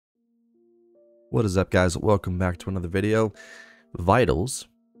What is up, guys? Welcome back to another video. Vitals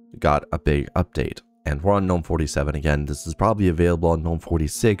got a big update, and we're on GNOME 47 again. This is probably available on GNOME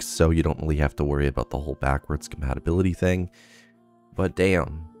 46, so you don't really have to worry about the whole backwards compatibility thing. But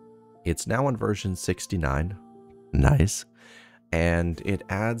damn, it's now on version 69. Nice. And it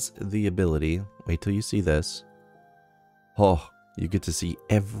adds the ability, wait till you see this. Oh, you get to see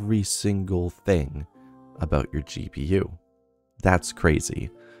every single thing about your GPU. That's crazy.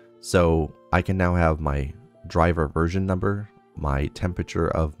 So I can now have my driver version number, my temperature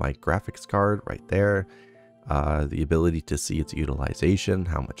of my graphics card right there, the ability to see its utilization,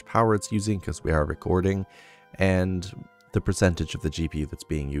 how much power it's using because we are recording, and the percentage of the GPU that's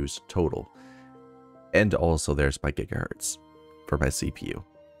being used total. And also there's my gigahertz for my CPU.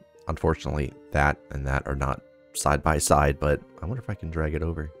 Unfortunately, that and that are not side by side, but I wonder if I can drag it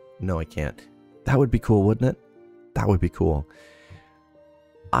over. No, I can't. That would be cool, wouldn't it? That would be cool.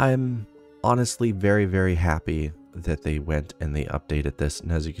 I'm honestly very, very happy that they went and they updated this.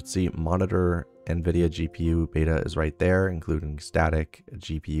 And as you can see, monitor NVIDIA GPU beta is right there, including static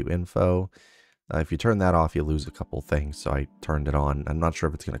GPU info. If you turn that off, you lose a couple things. So I turned it on. I'm not sure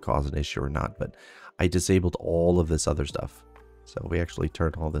if it's going to cause an issue or not, but I disabled all of this other stuff. So we actually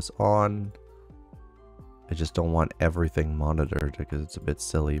turned all this on. I just don't want everything monitored because it's a bit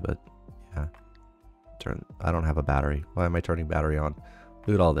silly, but yeah. I don't have a battery. Why am I turning battery on?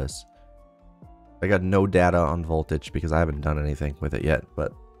 Look at all this. I got no data on voltage because I haven't done anything with it yet,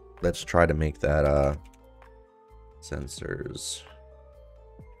 but let's try to make that sensors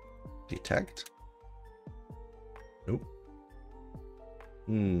detect. Nope.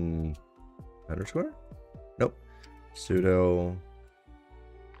 Underscore? Nope. Sudo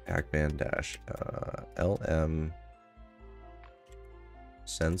pacman dash lm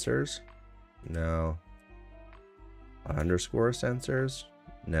sensors. No. Underscore sensors.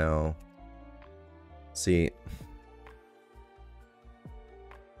 No. See,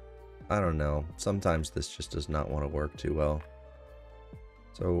 I don't know. Sometimes this just does not want to work too well.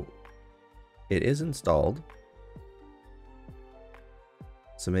 So it is installed.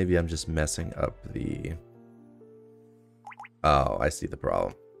 So maybe I'm just messing up the... Oh, I see the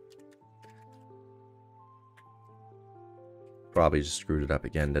problem. Probably just screwed it up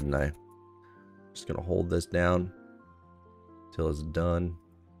again, didn't I? Just gonna hold this down till it's done.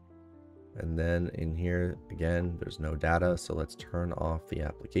 And then in here, again, there's no data, so let's turn off the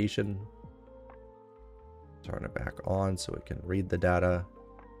application. Turn it back on so it can read the data.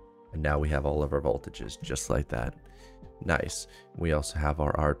 And now we have all of our voltages just like that. Nice. We also have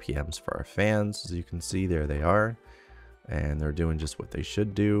our RPMs for our fans. As you can see, there they are. And they're doing just what they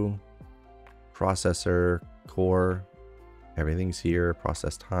should do. Processor, core, everything's here.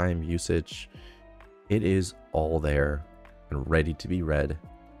 Process time, usage. It is all there and ready to be read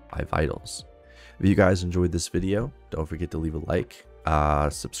by Vitals. If you guys enjoyed this video, don't forget to leave a like,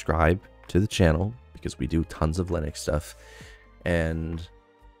 subscribe to the channel because we do tons of Linux stuff, and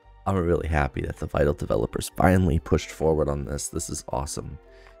I'm really happy that the Vital developers finally pushed forward on this. This is awesome.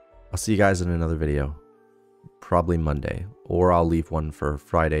 I'll see you guys in another video, probably Monday, or I'll leave one for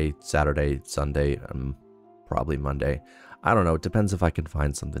Friday, Saturday, Sunday, probably Monday. I don't know, it depends if I can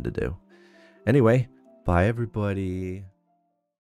find something to do. Anyway, bye everybody.